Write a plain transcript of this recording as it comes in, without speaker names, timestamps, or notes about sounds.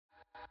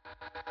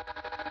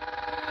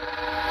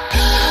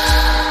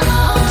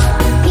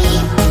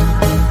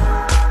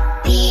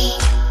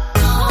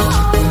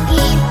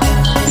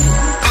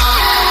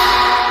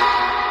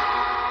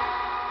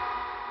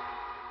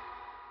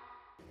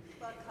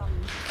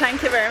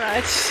Thank you very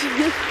much.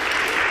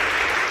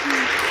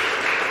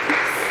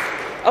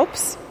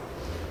 Oops.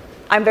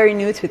 I'm very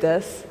new to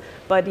this,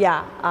 but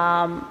yeah,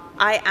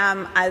 I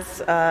am, as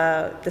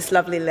this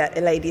lovely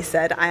lady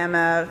said, I am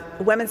a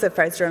women's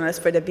affairs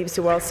journalist for the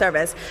BBC World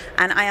Service,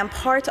 and I am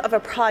part of a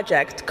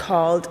project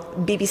called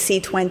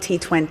BBC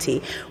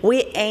 2020.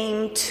 We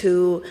aim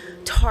to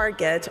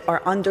target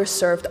our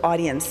underserved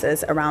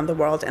audiences around the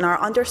world, and our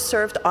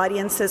underserved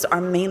audiences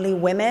are mainly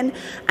women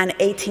and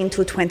 18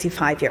 to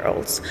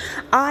 25-year-olds.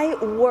 I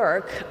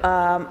work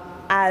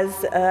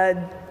as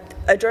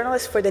a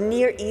journalist for the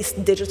Near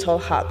East Digital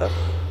Hub.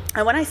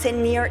 And when I say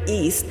Near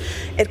East,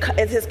 it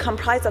is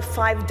comprised of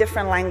 5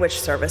 different language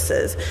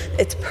services.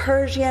 It's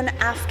Persian,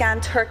 Afghan,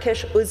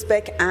 Turkish,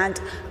 Uzbek, and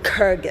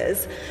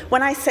Kyrgyz.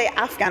 When I say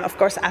Afghan, of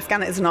course,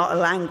 Afghan is not a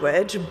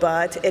language,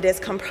 but it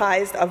is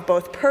comprised of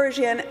both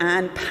Persian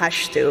and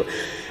Pashto.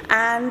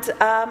 And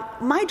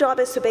my job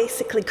is to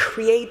basically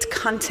create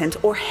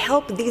content or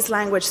help these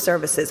language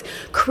services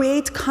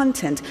create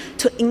content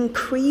to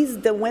increase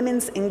the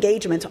women's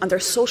engagement on their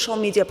social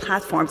media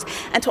platforms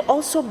and to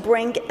also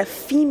bring a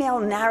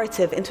female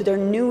narrative into their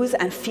news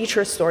and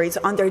feature stories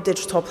on their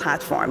digital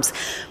platforms.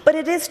 But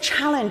it is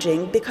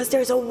challenging because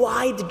there's a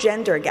wide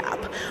gender gap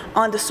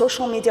on the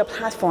social media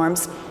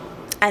platforms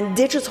and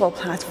digital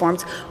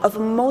platforms of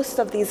most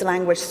of these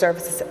language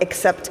services,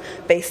 except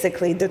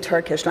basically the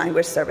Turkish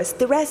language service.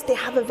 The rest, they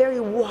have a very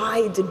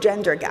wide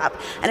gender gap,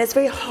 and it's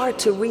very hard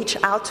to reach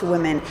out to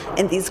women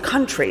in these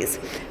countries.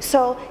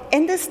 So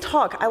in this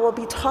talk, I will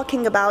be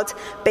talking about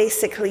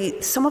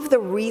basically some of the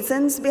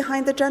reasons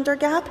behind the gender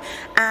gap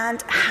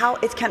and how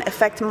it can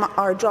affect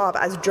our job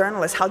as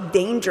journalists, how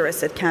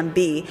dangerous it can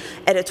be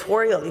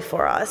editorially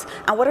for us,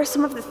 and what are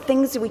some of the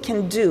things we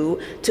can do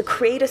to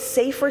create a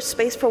safer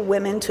space for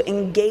women to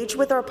engage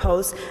with our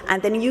posts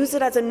and then use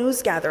it as a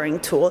news gathering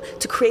tool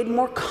to create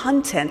more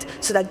content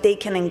so that they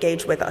can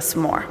engage with us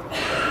more.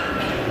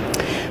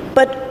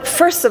 But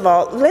first of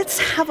all, let's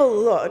have a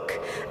look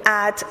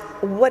at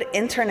what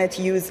internet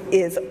use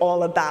is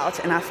all about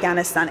in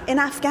Afghanistan. In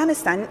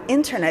Afghanistan,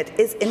 internet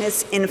is in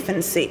its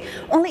infancy.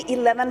 Only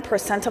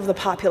 11% of the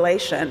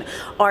population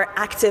are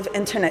active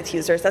internet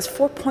users. That's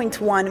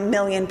 4.1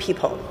 million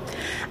people.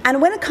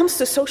 And when it comes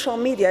to social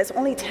media, it's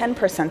only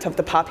 10% of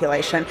the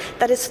population.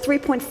 That is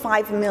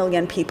 3.5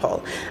 million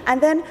people.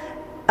 And then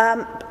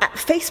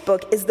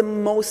Facebook is the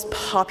most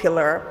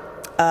popular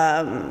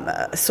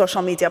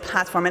social media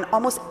platform, and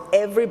almost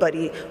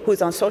everybody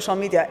who's on social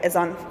media is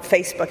on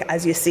Facebook,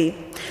 as you see.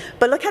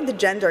 But look at the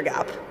gender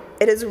gap.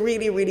 It is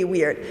really, really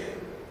weird.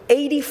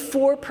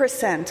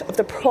 84% of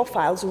the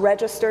profiles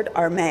registered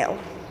are male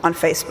on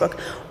Facebook.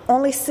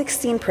 Only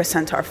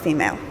 16% are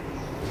female.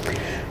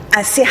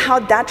 And see how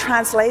that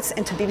translates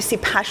into BBC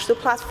Pashto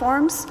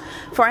platforms?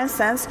 For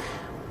instance,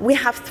 we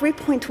have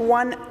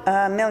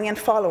 3.1 million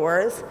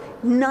followers.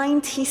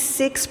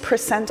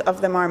 96%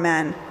 of them are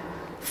men.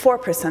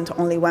 4%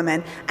 only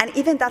women, and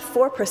even that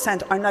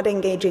 4% are not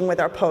engaging with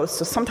our posts.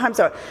 So sometimes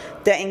the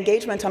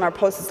engagement on our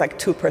posts is like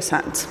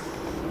 2%.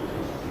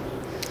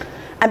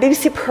 And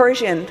BBC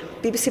Persian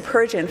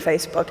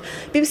Facebook.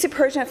 BBC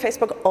Persian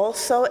Facebook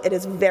also, it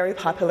is very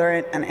popular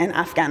in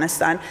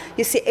Afghanistan.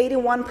 You see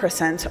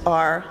 81%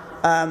 are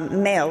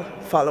male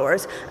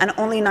followers and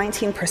only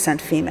 19%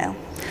 female.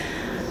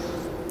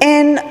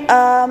 In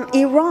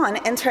Iran,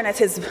 internet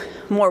is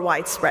more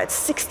widespread.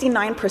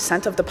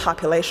 69% of the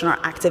population are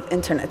active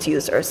internet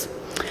users.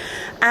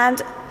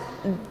 And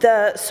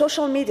the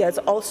social media is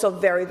also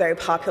very, very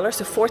popular.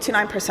 So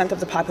 49%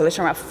 of the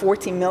population, around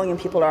 40 million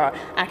people, are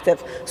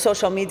active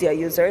social media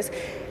users.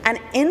 And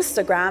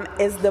Instagram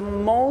is the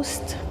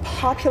most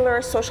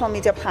popular social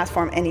media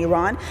platform in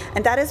Iran.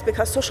 And that is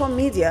because social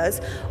medias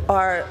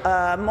are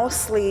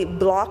mostly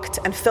blocked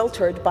and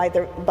filtered by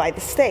the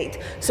state.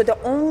 So the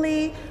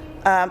only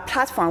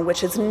platform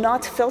which is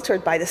not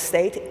filtered by the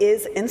state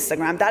is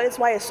Instagram. That is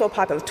why it's so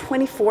popular,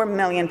 24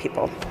 million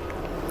people.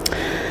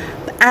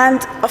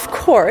 And of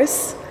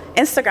course,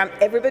 Instagram,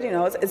 everybody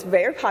knows, is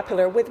very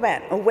popular with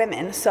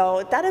women.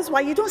 So that is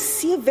why you don't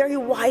see a very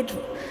wide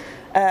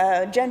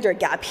gender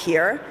gap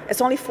here.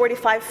 It's only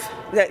 45,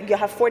 you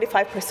have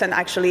 45%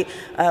 actually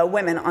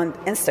women on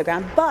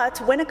Instagram. But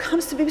when it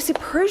comes to BBC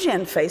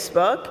Persian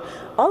Facebook,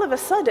 all of a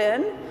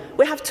sudden,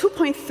 we have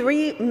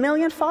 2.3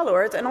 million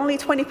followers and only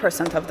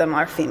 20% of them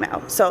are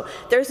female. So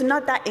there's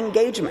not that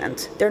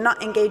engagement. They're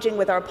not engaging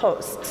with our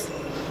posts.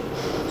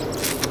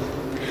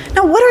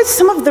 Now, what are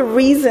some of the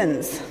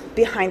reasons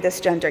behind this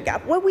gender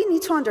gap? What we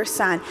need to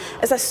understand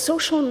is that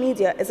social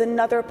media is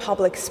another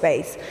public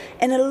space.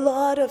 In a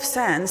lot of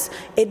sense,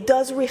 it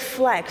does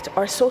reflect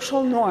our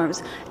social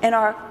norms in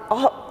our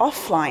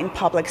offline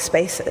public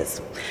spaces.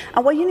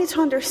 And what you need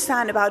to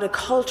understand about a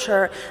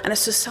culture and a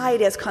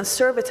society as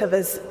conservative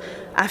as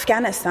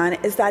Afghanistan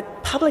is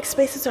that public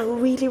spaces are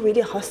really, really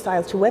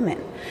hostile to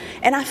women.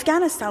 In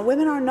Afghanistan,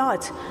 women are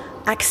not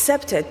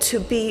accepted to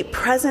be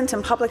present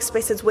in public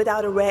spaces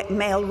without a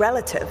male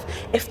relative.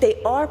 If they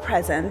are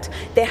present,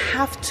 they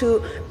have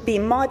to be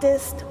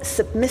modest,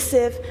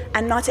 submissive,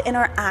 and not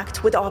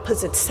interact with the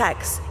opposite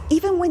sex.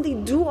 Even when they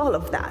do all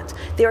of that,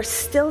 they are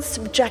still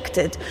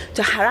subjected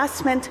to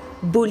harassment,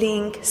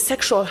 bullying,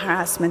 sexual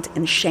harassment,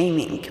 and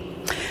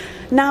shaming.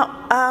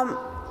 Now,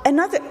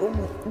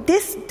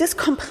 this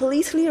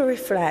completely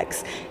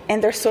reflects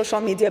in their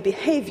social media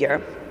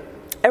behavior.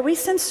 A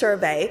recent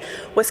survey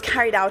was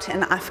carried out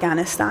in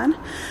Afghanistan,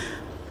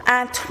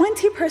 and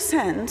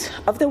 20%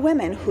 of the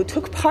women who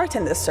took part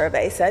in this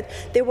survey said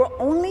they were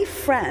only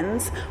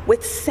friends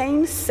with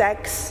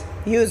same-sex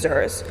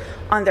users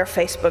on their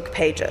Facebook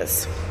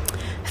pages.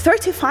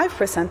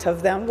 35%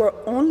 of them were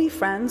only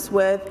friends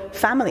with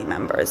family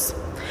members,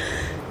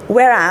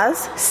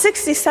 whereas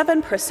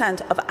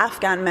 67% of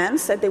Afghan men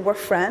said they were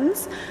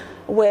friends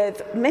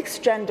with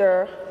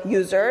mixed-gender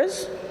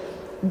users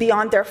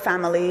beyond their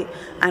family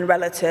and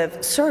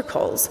relative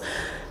circles.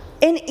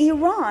 In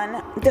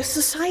Iran, the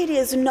society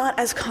is not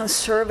as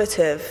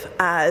conservative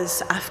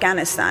as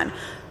Afghanistan,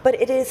 but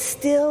it is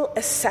still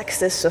a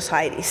sexist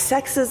society.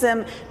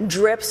 Sexism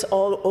drips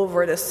all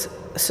over this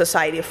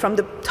society, from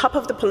the top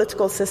of the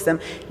political system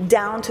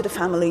down to the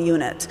family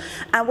unit.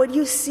 And what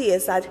you see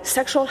is that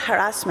sexual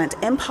harassment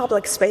in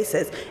public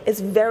spaces is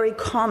very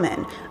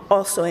common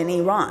also in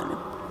Iran.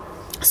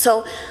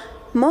 So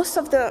most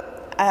of the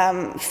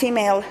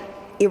female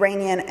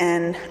Iranian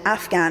and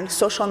Afghan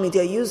social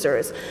media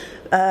users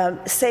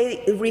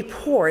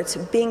report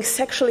being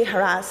sexually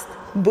harassed,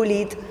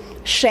 bullied,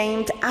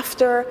 shamed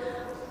after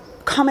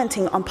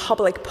commenting on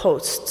public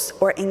posts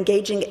or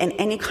engaging in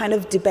any kind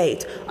of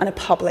debate on a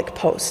public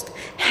post.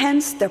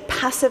 Hence, their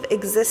passive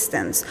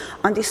existence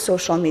on these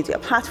social media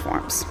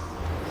platforms.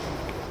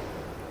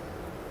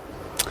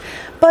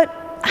 But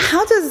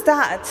how does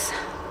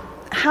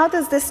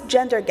this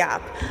gender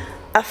gap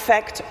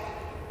affect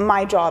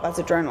my job as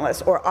a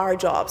journalist, or our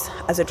jobs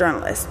as a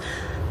journalist?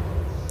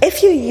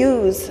 If you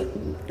use,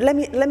 let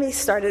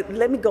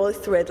me go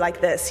through it like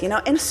this.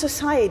 In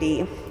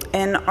society,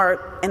 in our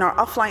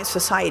offline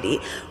society,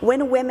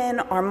 when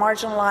women are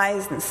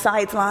marginalized and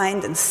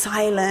sidelined and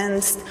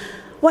silenced,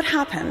 what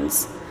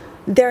happens?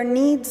 Their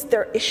needs,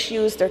 their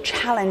issues, their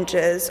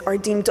challenges are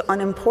deemed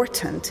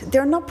unimportant.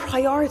 They're not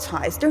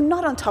prioritized. They're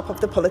not on top of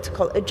the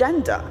political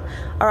agenda,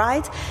 all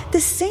right? The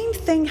same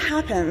thing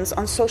happens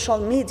on social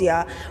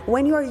media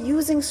when you are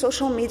using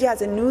social media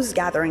as a news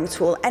gathering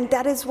tool, and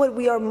that is what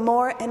we are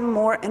more and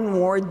more and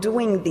more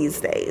doing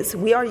these days.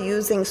 We are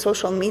using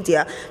social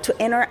media to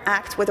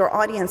interact with our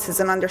audiences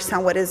and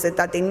understand what is it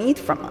that they need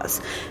from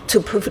us,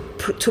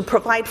 to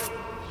provide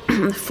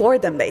for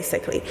them,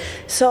 basically.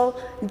 So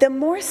the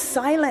more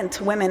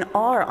silent women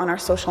are on our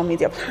social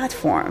media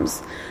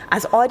platforms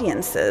as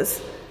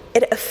audiences,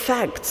 it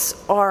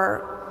affects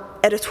our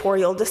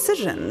editorial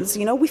decisions.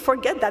 We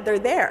forget that they're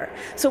there.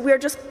 So we are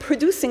just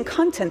producing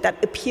content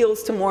that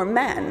appeals to more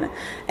men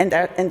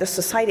in the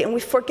society, and we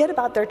forget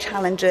about their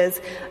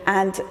challenges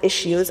and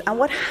issues. And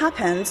what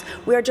happens,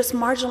 we are just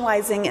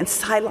marginalizing and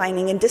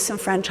sidelining and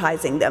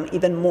disenfranchising them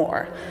even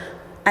more.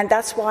 And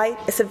that's why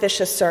it's a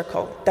vicious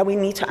circle that we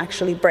need to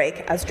actually break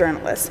as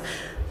journalists.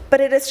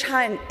 But it is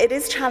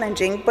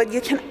challenging, but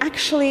you can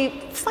actually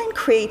find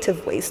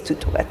creative ways to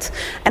do it.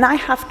 And I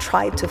have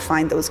tried to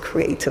find those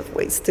creative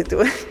ways to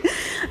do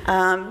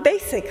it.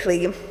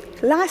 Basically,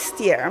 last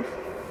year,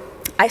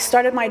 I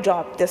started my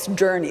job, this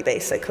journey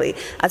basically,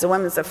 as a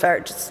women's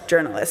affairs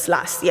journalist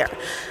last year.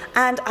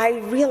 And I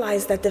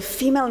realized that the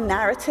female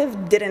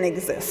narrative didn't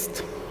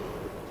exist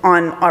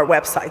on our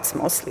websites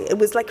mostly. It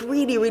was like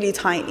really, really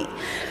tiny.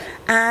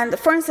 And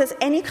for instance,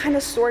 any kind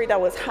of story that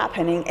was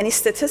happening, any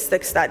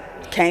statistics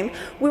that came,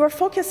 we were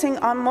focusing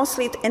on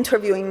mostly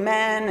interviewing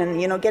men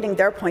and getting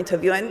their point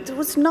of view, and there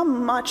was not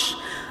much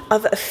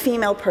of a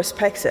female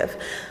perspective.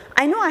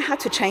 I know I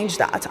had to change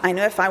that. I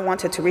know if I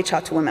wanted to reach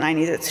out to women, I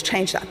needed to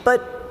change that. But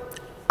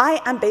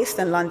I am based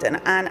in London,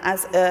 and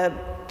as a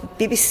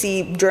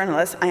BBC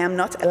journalist, I am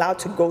not allowed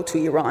to go to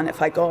Iran.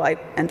 If I go, I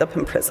end up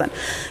in prison.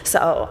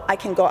 So I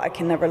can go, I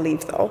can never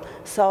leave though.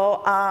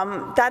 So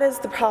that is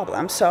the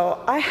problem.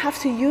 So I have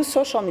to use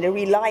social media,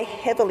 rely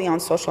heavily on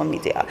social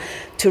media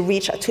to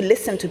reach out, to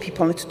listen to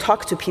people and to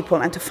talk to people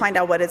and to find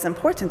out what is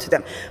important to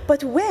them.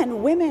 But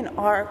when women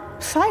are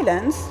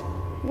silenced,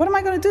 what am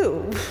I going to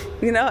do?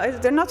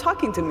 They're not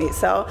talking to me.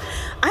 So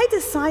I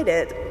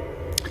decided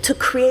to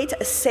create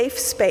a safe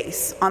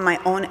space on my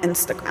own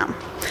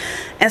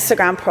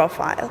Instagram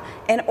profile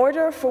in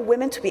order for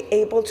women to be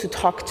able to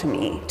talk to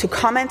me, to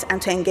comment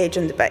and to engage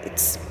in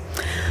debates.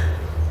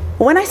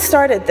 When I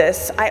started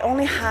this, I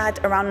only had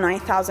around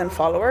 9,000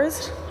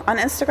 followers on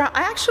Instagram.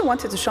 I actually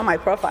wanted to show my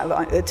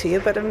profile to you,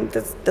 but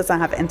this doesn't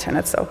have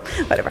internet, so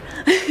whatever.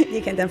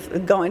 You can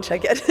then go and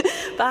check it.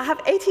 But I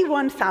have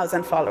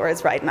 81,000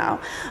 followers right now,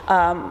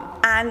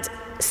 and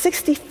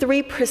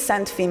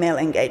 63% female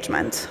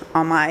engagement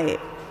on my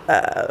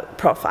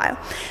profile.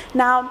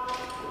 Now,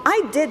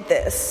 I did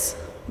this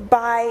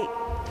by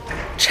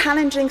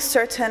challenging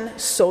certain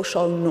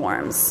social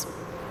norms.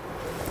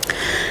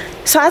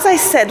 So as I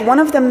said, one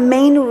of the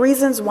main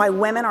reasons why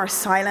women are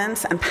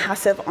silent and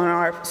passive on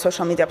our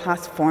social media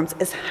platforms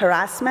is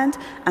harassment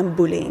and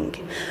bullying.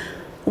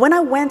 When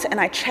I went and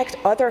I checked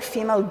other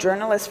female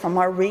journalists from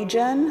our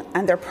region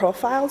and their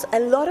profiles, a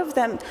lot of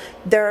them,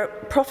 their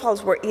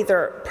profiles were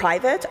either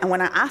private, and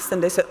when I asked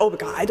them, they said, "Oh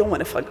God, I don't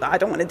want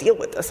to deal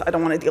with this. I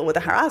don't want to deal with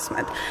the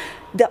harassment."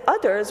 The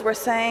others were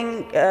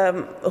saying,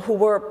 who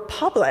were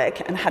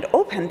public and had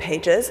open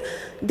pages,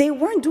 they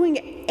weren't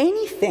doing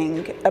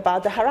anything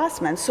about the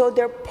harassment. So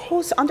their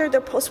posts, under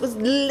their posts, was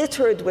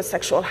littered with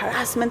sexual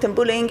harassment and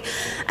bullying,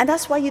 and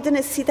that's why you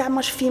didn't see that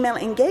much female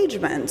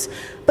engagement.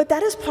 But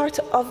that is part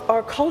of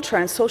our culture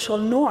and social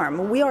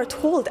norm. We are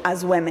told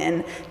as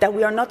women that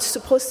we are not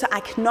supposed to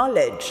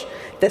acknowledge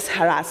this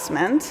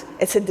harassment.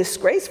 It's a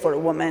disgrace for a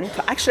woman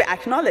to actually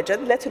acknowledge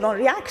it, let alone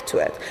react to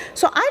it.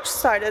 So I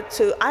started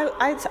to,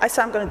 I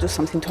said I'm going to do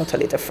something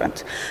totally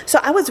different. So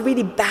I was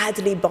really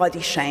badly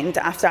body shamed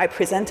after I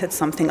presented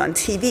something on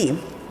TV.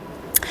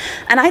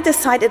 And I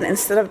decided,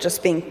 instead of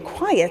just being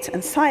quiet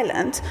and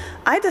silent,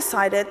 I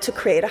decided to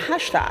create a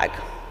hashtag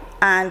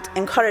and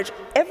encourage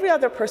every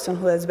other person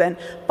who has been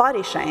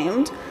body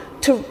shamed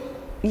to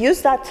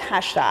use that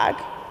hashtag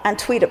and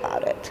tweet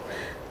about it.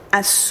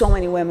 And so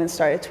many women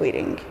started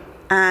tweeting.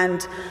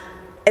 And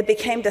it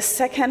became the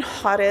second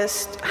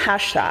hottest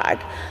hashtag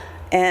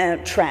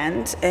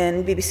trend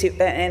in BBC,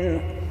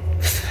 in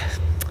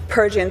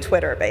Persian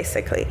Twitter,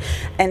 basically,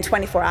 in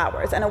 24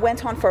 hours. And it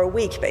went on for a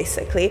week,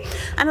 basically.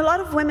 And a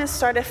lot of women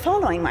started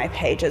following my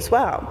page as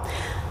well.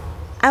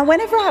 And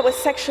whenever I was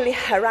sexually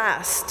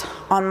harassed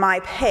on my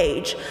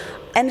page,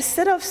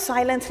 instead of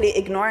silently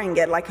ignoring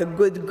it like a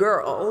good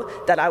girl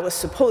that I was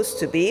supposed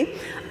to be,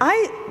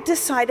 I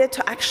decided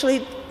to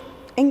actually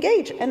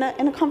engage in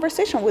a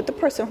conversation with the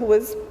person who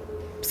was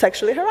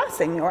sexually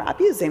harassing me or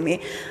abusing me.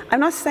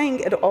 I'm not saying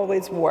it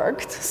always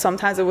worked.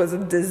 Sometimes it was a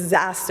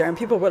disaster and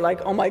people were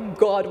like, "Oh my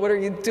God, what are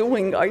you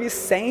doing? Are you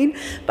sane?"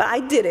 But I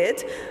did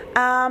it.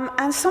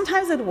 And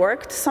sometimes it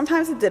worked,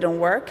 sometimes it didn't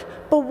work.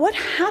 But what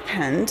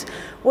happened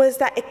was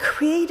that it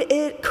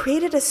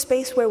created a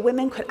space where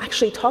women could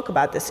actually talk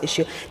about this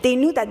issue. They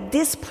knew that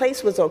this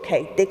place was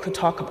okay. They could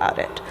talk about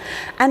it.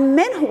 And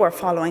men who were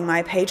following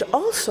my page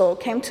also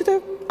came to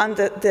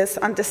this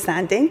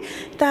understanding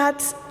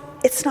that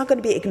it's not going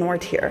to be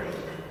ignored here.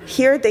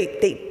 Here,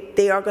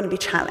 they are going to be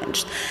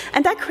challenged.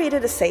 And that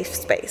created a safe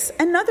space.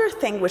 Another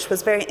thing which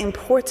was very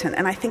important,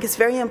 and I think it's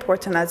very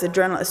important as a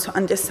journalist to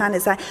understand,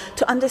 is that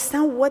to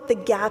understand what the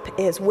gap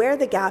is, where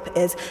the gap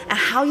is, and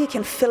how you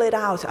can fill it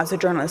out as a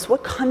journalist,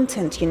 what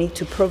content you need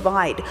to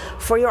provide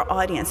for your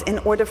audience in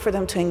order for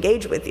them to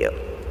engage with you.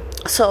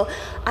 So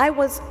I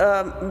was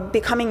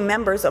becoming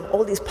members of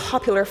all these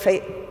popular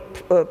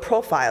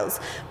profiles,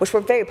 which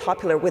were very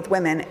popular with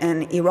women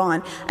in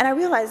Iran. And I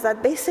realized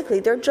that basically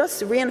they're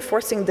just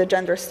reinforcing the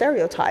gender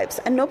stereotypes,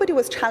 and nobody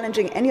was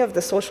challenging any of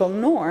the social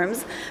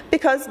norms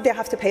because they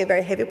have to pay a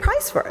very heavy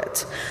price for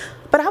it.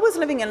 But I was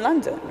living in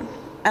London,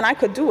 and I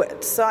could do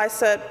it. So I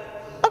said,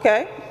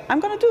 okay, I'm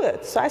going to do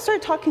it. So I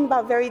started talking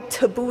about very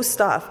taboo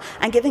stuff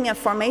and giving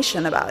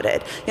information about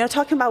it. You know,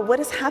 talking about what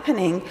is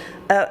happening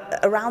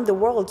around the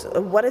world.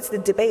 What is the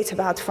debate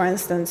about, for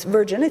instance,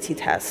 virginity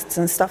tests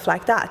and stuff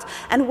like that.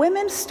 And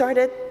women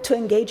started to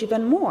engage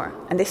even more.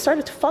 And they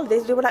started to follow.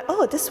 They were like,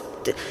 oh,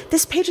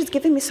 this page is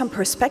giving me some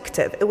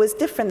perspective. It was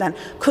different than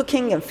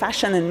cooking and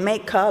fashion and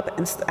makeup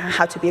and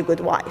how to be a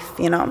good wife,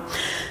 you know.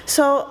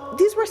 So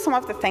these were some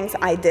of the things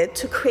I did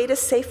to create a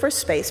safer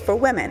space for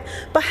women.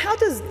 But how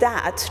does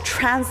that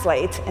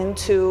translate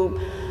into,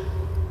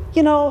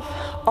 you know,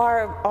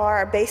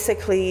 our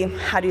basically,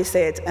 how do you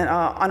say it,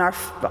 on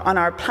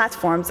our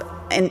platforms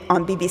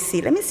on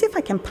BBC? Let me see if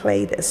I can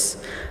play this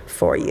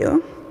for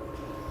you.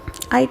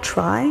 I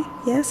try.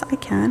 Yes, I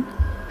can.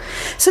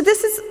 So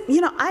this is,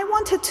 you know, I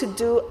wanted to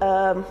do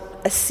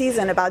a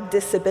season about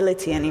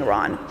disability in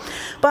Iran,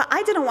 but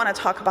I didn't want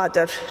to talk about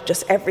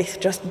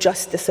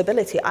just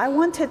disability. I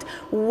wanted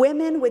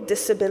women with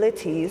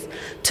disabilities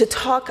to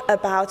talk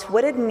about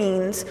what it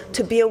means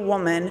to be a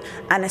woman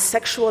and a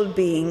sexual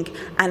being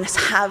and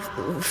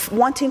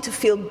wanting to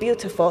feel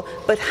beautiful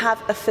but have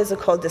a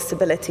physical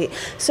disability.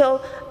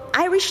 So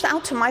I reached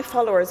out to my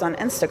followers on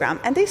Instagram,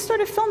 and they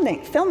started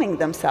filming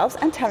themselves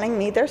and telling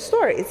me their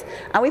stories.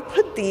 And we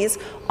put these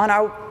on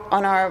our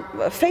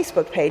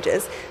Facebook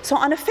pages. So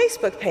on a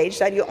Facebook page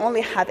that you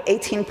only have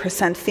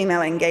 18%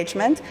 female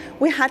engagement,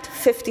 we had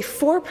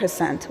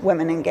 54%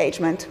 women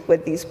engagement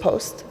with these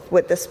posts.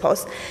 With this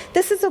post,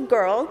 this is a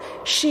girl.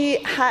 She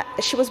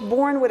was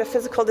born with a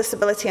physical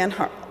disability in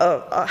her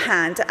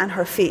hand and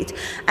her feet,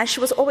 and she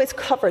was always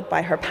covered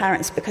by her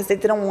parents because they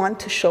didn't want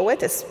to show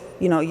it. It's,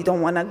 you know, you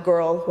don't want a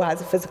girl who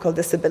has a physical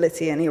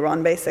disability in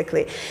Iran,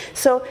 basically.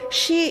 So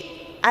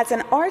she, as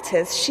an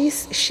artist,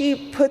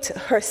 she put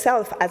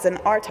herself as an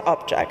art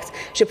object.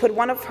 She put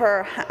one of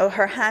her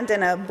hand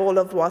in a bowl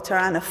of water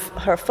and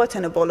her foot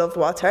in a bowl of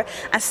water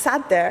and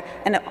sat there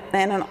in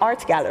an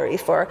art gallery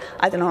for,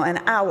 I don't know, an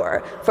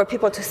hour for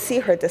people to see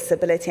her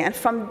disability. And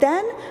from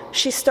then,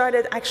 she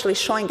started actually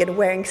showing it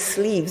wearing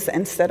sleeves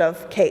instead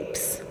of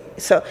capes.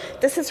 So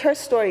this is her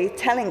story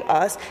telling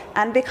us,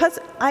 and because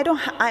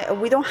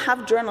we don't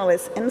have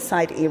journalists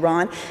inside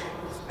Iran,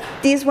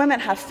 these women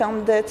have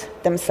filmed it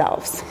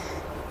themselves.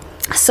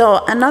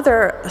 So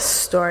another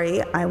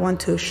story I want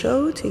to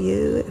show to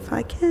you, if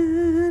I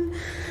can,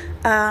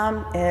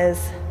 is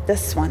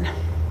this one.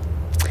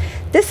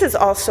 This is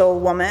also a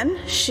woman.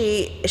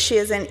 She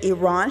is in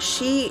Iran.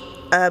 She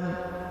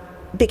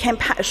became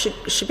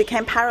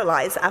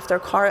paralyzed after a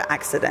car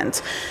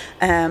accident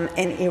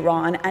in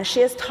Iran, and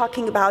she is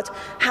talking about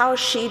how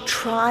she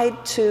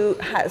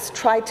has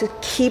tried to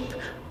keep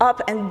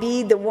up and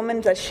be the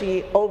woman that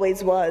she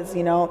always was,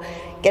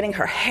 getting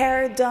her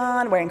hair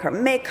done, wearing her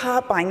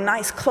makeup, buying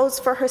nice clothes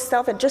for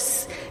herself, and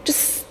just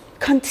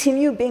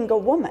continue being a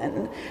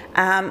woman.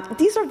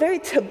 These are very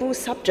taboo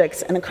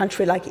subjects in a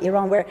country like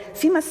Iran, where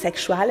female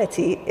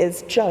sexuality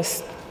is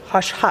just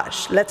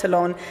hush-hush, let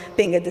alone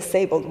being a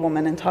disabled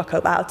woman and talk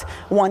about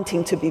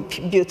wanting to be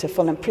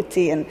beautiful and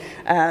pretty and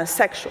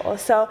sexual.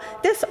 So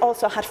this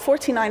also had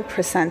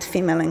 49%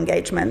 female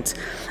engagement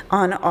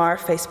on our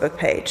Facebook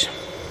page.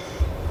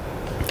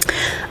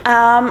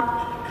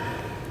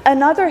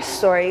 Another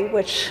story,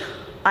 which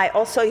I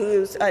also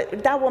use,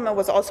 that woman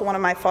was also one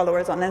of my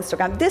followers on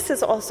Instagram. This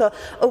is also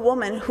a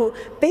woman who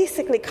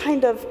basically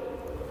kind of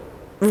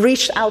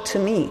reached out to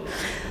me.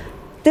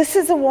 This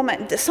is a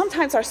woman,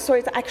 sometimes our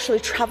stories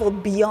actually travel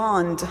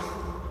beyond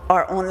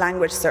our own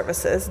language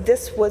services.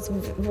 This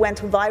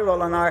went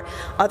viral on our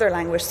other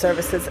language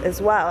services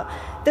as well.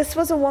 This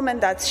was a woman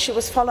that she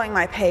was following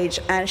my page,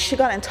 and she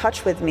got in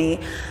touch with me.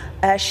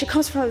 She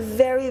comes from a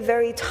very,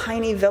 very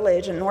tiny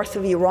village in north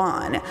of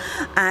Iran,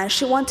 and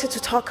she wanted to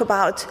talk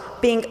about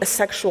being a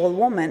sexual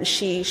woman.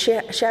 She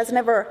has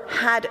never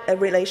had a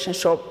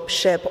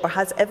relationship or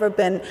has ever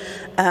been,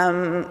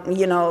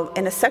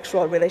 in a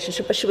sexual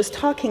relationship, but she was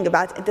talking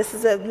about, this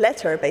is a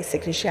letter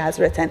basically she has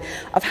written,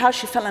 of how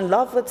she fell in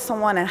love with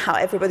someone and how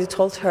everybody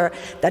told her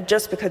that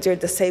just because you're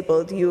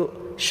disabled, you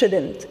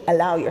shouldn't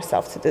allow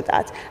yourself to do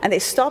that. And they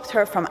stopped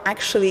her from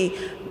actually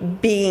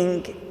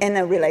being in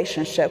a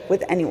relationship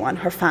with anyone.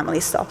 Her family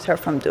stopped her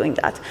from doing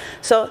that.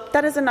 So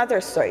that is another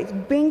story,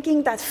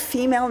 bringing that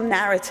female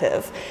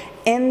narrative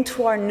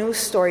into our news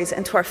stories,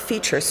 into our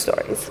feature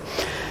stories.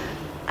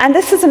 And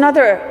this is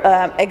another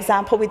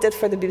example we did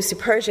for the BBC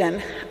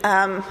Persian.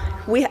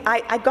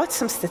 I got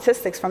some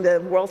statistics from the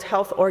World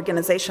Health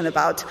Organization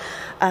about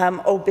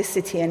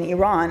obesity in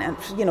Iran, and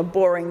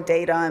boring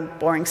data and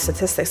boring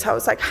statistics. I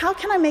was like, how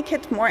can I make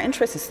it more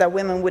interesting so that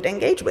women would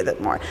engage with it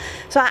more?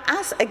 So I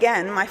asked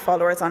again my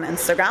followers on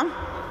Instagram,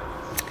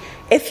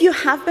 if you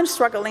have been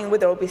struggling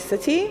with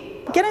obesity,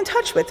 get in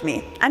touch with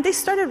me. And they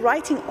started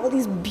writing all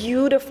these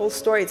beautiful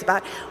stories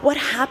about what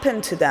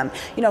happened to them.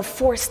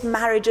 Forced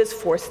marriages,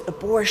 forced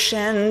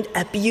abortion,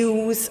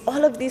 abuse,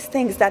 all of these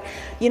things that,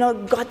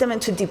 got them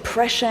into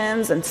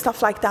depressions and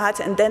stuff like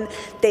that. And then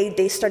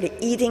they started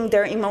eating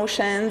their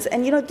emotions.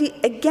 And,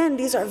 again,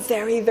 these are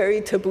very, very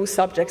taboo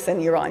subjects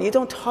in Iran. You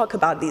don't talk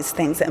about these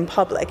things in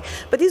public.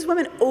 But these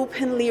women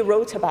openly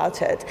wrote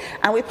about it.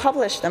 And we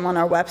published them on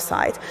our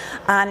website.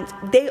 And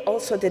they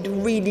also did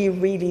really,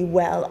 really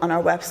well on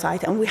our website.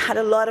 And we had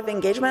a lot of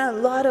engagement.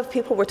 A lot of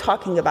people were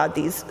talking about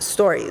these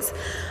stories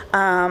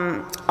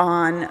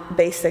on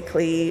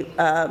basically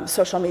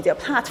social media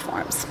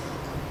platforms.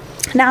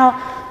 Now,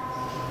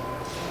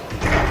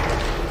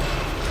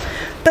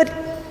 but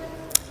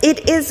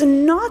it is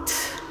not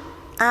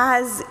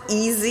as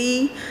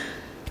easy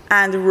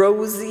and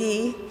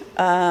rosy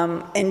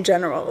in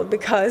general,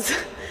 because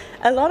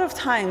a lot of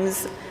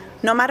times,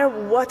 no matter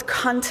what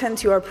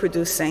content you are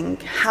producing,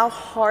 how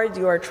hard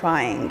you are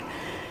trying,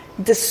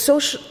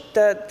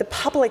 the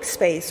public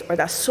space or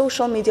the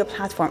social media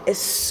platform is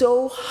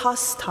so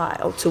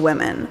hostile to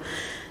women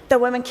that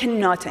women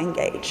cannot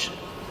engage.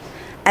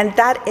 And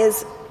that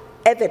is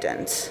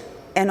evident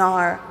in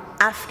our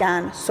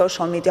Afghan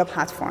social media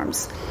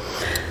platforms.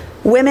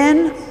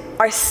 Women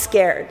are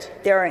scared.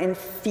 They are in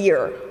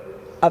fear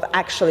of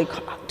actually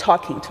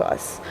talking to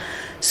us.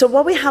 So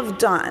what we have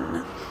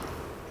done,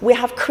 we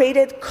have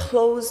created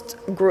closed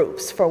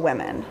groups for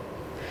women.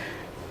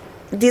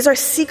 These are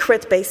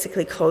secret,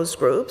 basically closed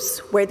groups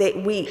where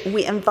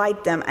we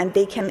invite them and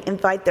they can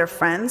invite their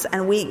friends,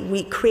 and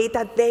we create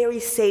that very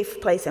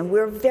safe place, and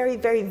we're very,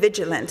 very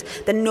vigilant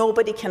that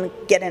nobody can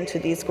get into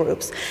these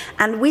groups.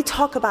 And we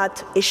talk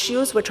about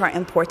issues which are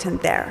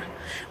important there.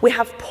 We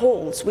have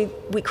polls, we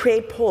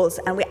create polls,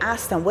 and we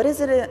ask them, what is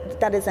it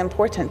that is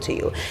important to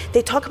you?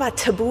 They talk about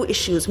taboo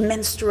issues,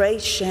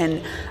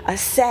 menstruation,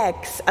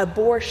 sex,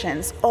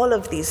 abortions, all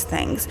of these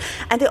things.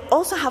 And they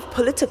also have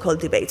political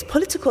debates.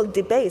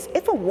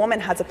 If a woman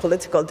has a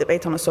political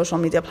debate on a social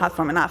media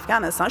platform in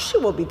Afghanistan, she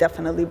will be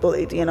definitely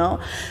bullied,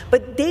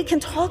 But they can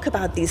talk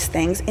about these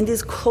things in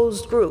these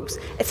closed groups.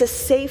 It's a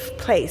safe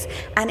place,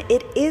 and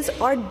it is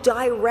our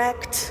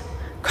direct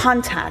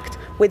contact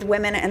with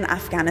women in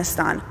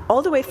Afghanistan,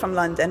 all the way from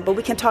London, but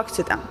we can talk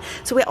to them.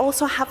 So we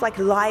also have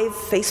live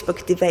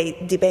Facebook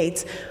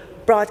debates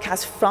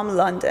broadcast from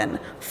London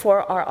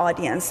for our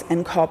audience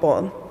in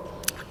Kabul.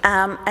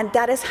 And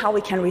that is how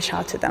we can reach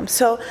out to them.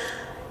 So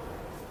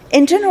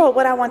In general,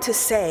 what I want to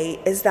say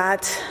is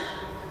that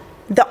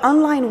the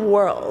online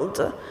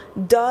world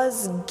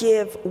does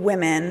give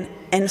women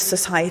in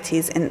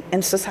societies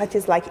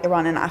like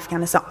Iran and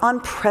Afghanistan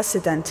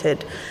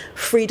unprecedented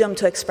freedom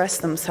to express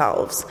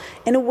themselves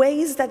in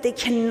ways that they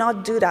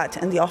cannot do that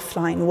in the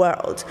offline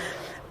world.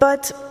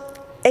 But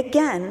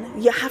again,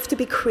 you have to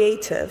be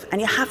creative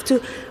and you have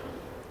to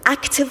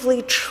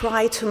actively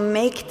try to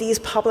make these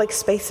public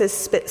spaces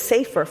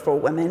safer for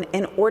women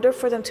in order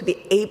for them to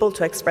be able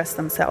to express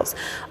themselves.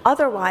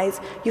 Otherwise,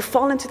 you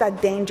fall into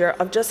that danger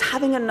of just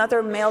having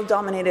another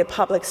male-dominated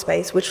public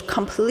space which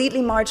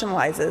completely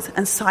marginalizes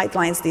and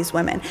sidelines these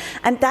women.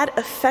 And that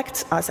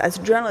affects us as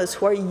journalists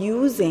who are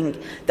using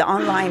the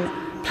online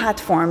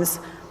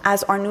platforms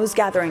as our news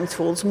gathering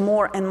tools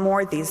more and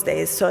more these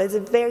days. So it's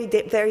very,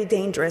 very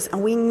dangerous,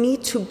 and we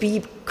need to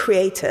be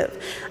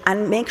creative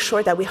and make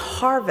sure that we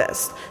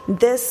harvest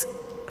this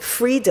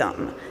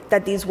freedom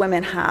that these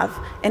women have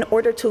in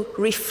order to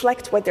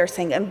reflect what they're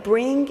saying and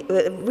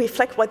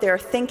reflect what they're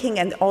thinking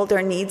and all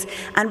their needs,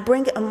 and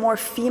bring a more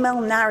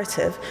female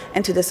narrative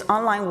into this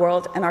online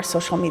world and our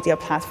social media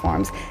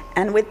platforms.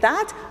 And with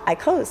that, I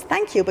close.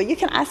 Thank you, but you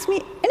can ask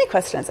me any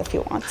questions if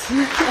you want.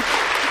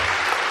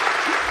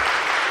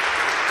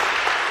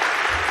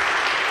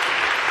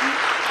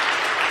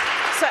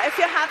 So if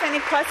you have any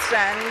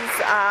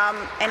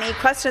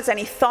questions,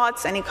 any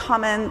thoughts, any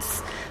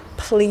comments,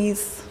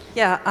 please.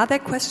 Yeah, are there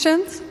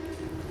questions?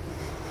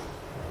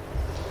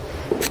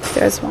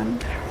 There's one.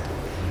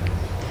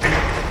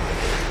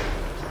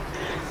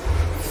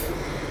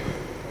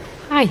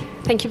 Hi,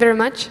 thank you very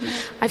much.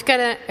 I've got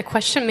a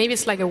question. Maybe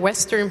it's like a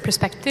Western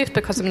perspective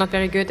because I'm not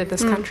very good at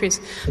those countries.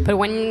 But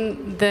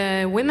when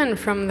the women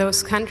from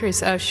those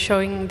countries are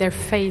showing their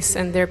face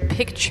and their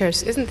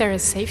pictures, isn't there a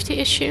safety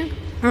issue?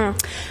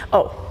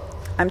 Oh,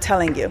 I'm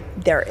telling you,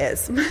 there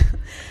is.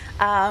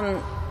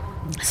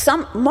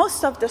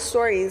 Most of the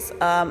stories,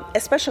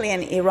 especially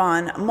in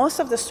Iran, most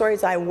of the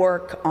stories I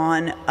work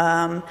on,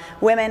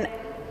 women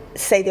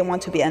say they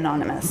want to be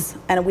anonymous,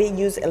 and we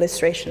use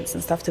illustrations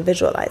and stuff to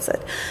visualize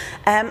it.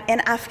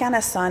 In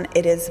Afghanistan,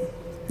 it is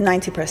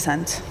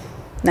 90%,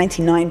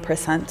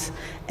 99%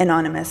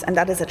 anonymous, and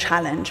that is a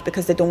challenge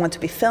because they don't want to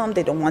be filmed,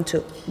 they don't want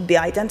to be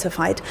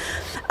identified.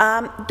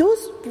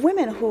 Those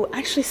women who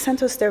actually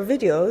sent us their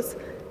videos,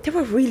 they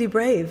were really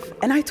brave.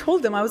 And I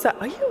told them, I was like,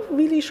 are you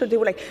really sure? They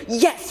were like,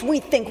 yes, we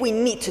think we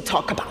need to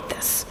talk about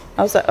this.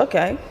 I was like,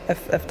 okay,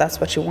 if that's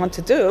what you want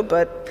to do.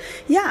 But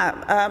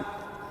yeah,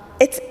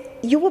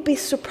 you will be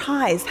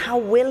surprised how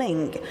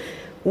willing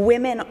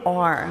women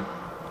are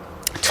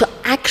to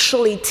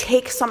actually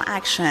take some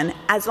action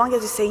as long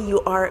as you say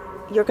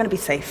you're going to be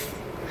safe.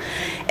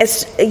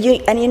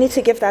 And you need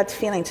to give that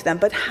feeling to them.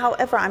 But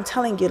however, I'm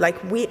telling you,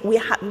 like we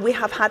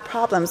have had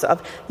problems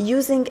of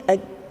using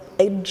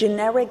a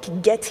generic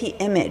Getty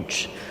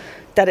image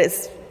that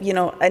is,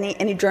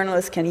 any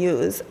journalist can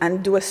use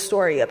and do a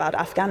story about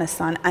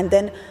Afghanistan, and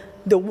then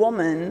the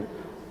woman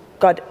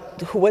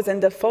who was in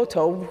the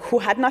photo, who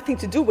had nothing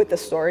to do with the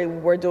story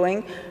we're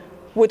doing,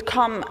 would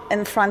come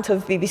in front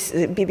of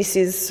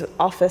BBC's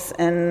office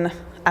in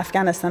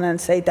Afghanistan and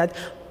say that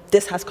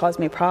this has caused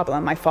me a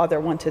problem. My father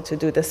wanted to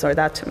do this or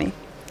that to me.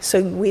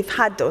 So we've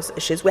had those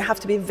issues. We have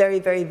to be very,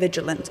 very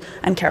vigilant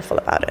and careful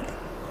about it.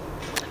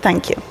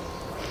 Thank you.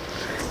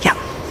 Yeah.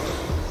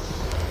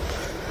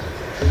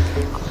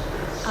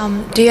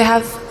 Do you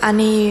have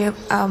any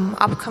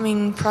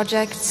upcoming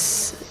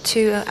projects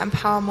to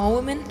empower more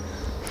women?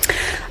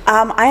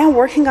 I am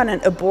working on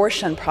an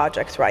abortion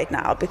project right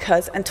now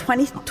because on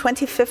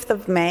 25th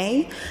of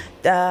May,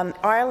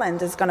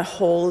 Ireland is going to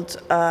hold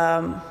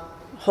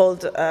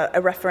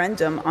a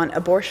referendum on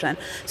abortion.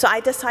 So I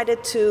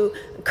decided to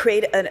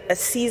create a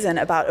season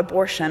about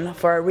abortion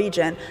for our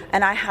region,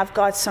 and I have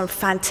got some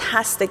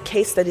fantastic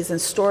case studies and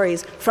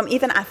stories from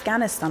even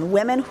Afghanistan,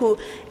 women who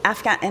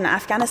in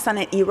Afghanistan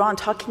and Iran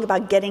talking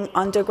about getting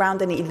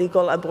underground and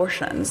illegal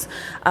abortions,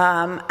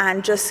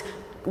 and just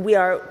we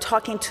are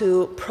talking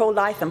to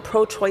pro-life and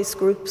pro-choice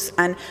groups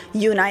and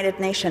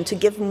United Nations to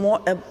give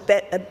a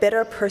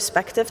better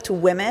perspective to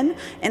women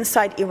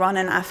inside Iran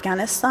and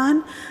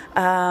Afghanistan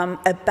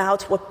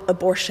about what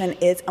abortion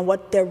is and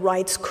what their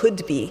rights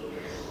could be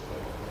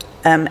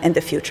in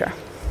the future.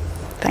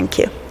 Thank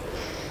you.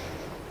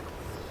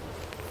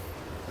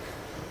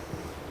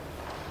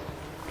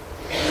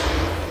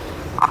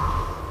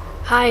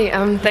 Hi,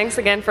 thanks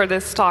again for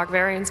this talk.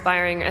 Very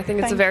inspiring. I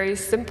think it's a very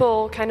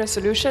simple kind of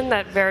solution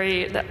that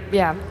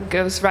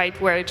goes right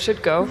where it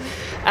should go.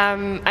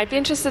 I'd be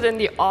interested in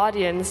the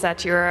audience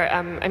that you're.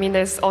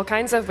 There's all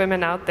kinds of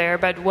women out there,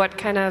 but what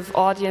kind of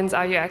audience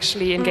are you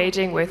actually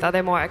engaging with? Are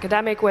they more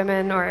academic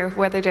women, or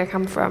where do they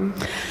come from?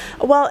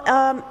 Well,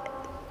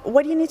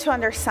 what you need to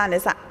understand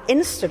is that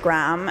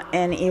Instagram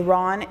in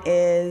Iran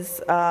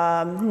is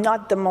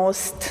not the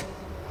most,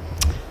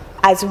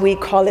 as we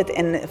call it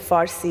in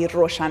Farsi,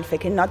 Roshan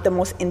Fikri, not the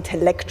most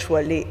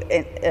intellectually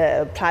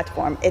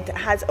platform. It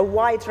has a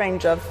wide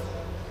range of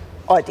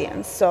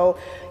audience. So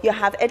you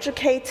have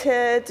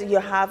educated, you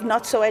have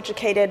not so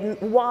educated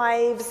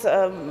wives,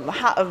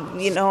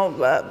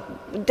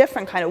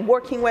 different kind of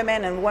working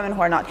women and women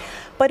who are not.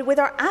 But with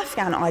our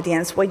Afghan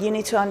audience,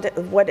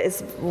 what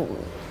is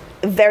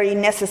very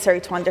necessary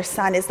to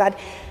understand is that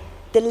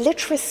the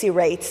literacy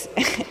rate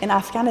in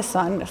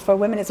Afghanistan for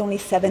women is only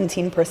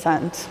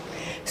 17%.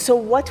 So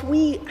what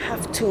we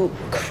have to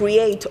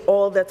create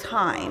all the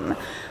time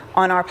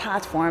on our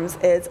platforms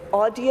is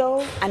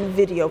audio and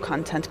video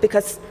content,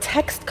 because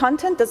text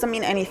content doesn't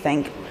mean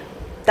anything.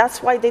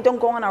 That's why they don't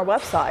go on our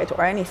website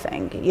or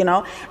anything,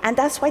 and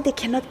that's why they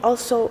cannot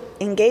also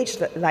engage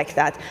like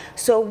that.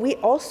 So we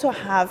also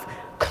have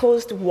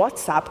closed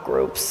WhatsApp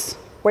groups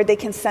where they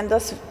can send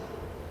us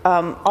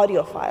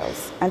audio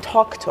files and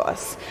talk to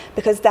us,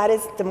 because that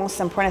is the most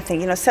important thing.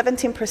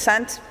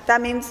 17%,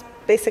 that means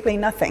basically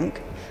nothing,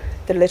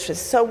 the literacy.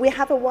 So we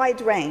have a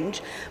wide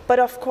range, but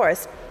of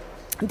course,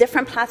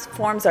 different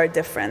platforms are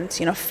different.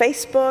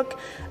 Facebook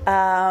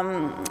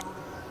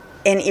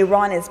in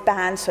Iran is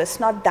banned, so it's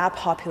not that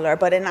popular.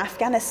 But in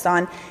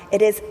Afghanistan,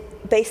 it is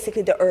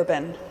basically the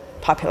urban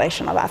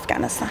population of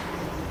Afghanistan.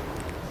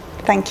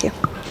 Thank you.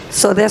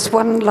 So there's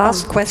one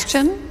last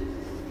question.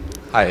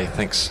 Hi,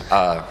 thanks.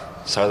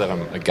 Sorry that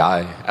I'm a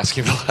guy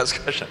asking the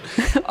last question.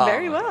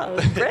 Very well,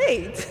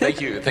 great. Thank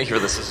you for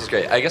this. This is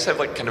great. I guess I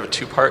have kind of a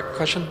two-part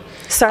question.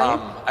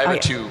 Sorry? I have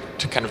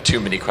two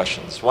mini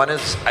questions. One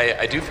is,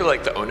 I do feel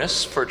like the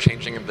onus for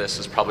changing this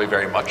is probably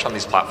very much on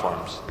these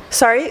platforms.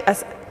 Sorry?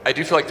 I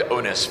do feel like the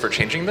onus for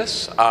changing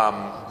this,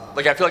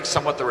 I feel like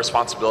somewhat the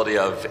responsibility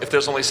of, if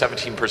there's only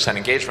 17%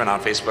 engagement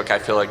on Facebook, I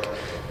feel like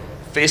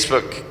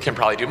Facebook can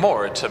probably do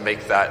more to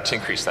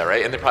increase that,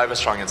 right? And they probably have a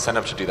strong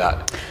incentive to do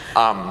that.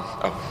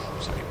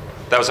 Sorry.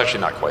 That was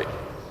actually not quite.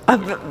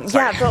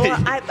 Yeah,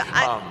 but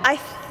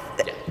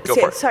go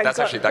for it. Sorry,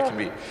 that can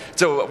be.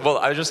 So,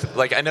 I was just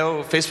I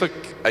know Facebook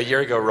a year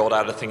ago rolled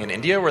out a thing in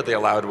India where they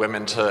allowed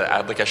women to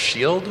add a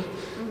shield,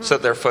 so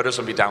that their photos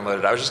would be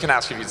downloaded. I was just going to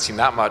ask if you'd seen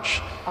that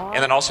much,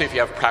 and then also if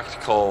you have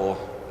practical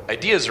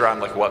ideas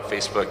around what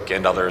Facebook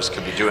and others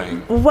could be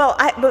doing. Well,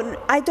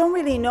 I don't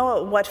really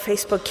know what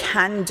Facebook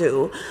can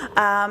do.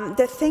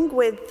 The thing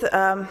with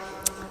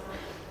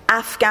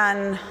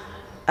Afghan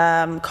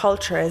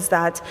culture is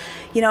that,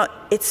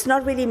 it's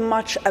not really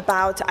much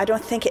about, I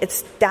don't think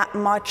it's that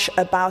much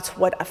about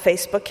what a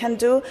Facebook can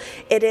do.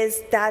 It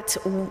is that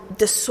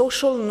the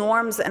social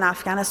norms in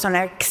Afghanistan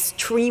are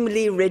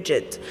extremely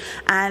rigid.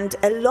 And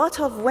a lot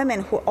of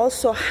women who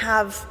also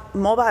have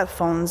mobile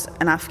phones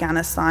in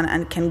Afghanistan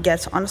and can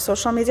get on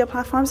social media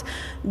platforms,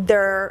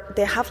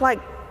 they have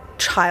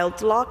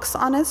child locks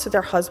on it, so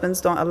their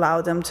husbands don't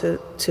allow them to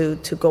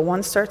go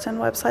on certain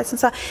websites and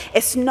stuff.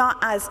 It's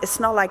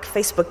not like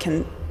Facebook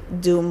can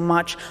do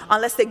much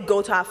unless they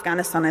go to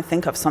Afghanistan and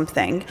think of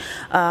something.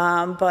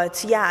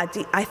 But yeah,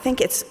 I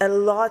think it's a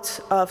lot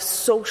of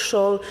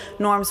social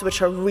norms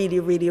which are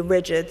really, really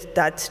rigid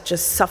that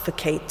just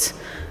suffocate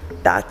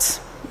that.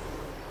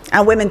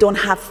 And women don't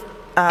have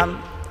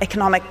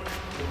economic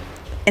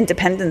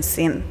independence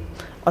and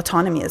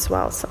autonomy as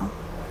well. So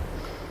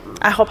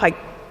I hope I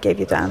gave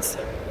you the answer.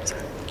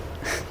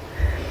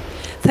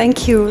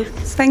 Thank you.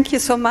 Thank you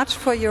so much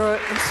for your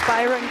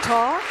inspiring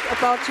talk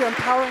about your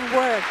empowering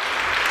work.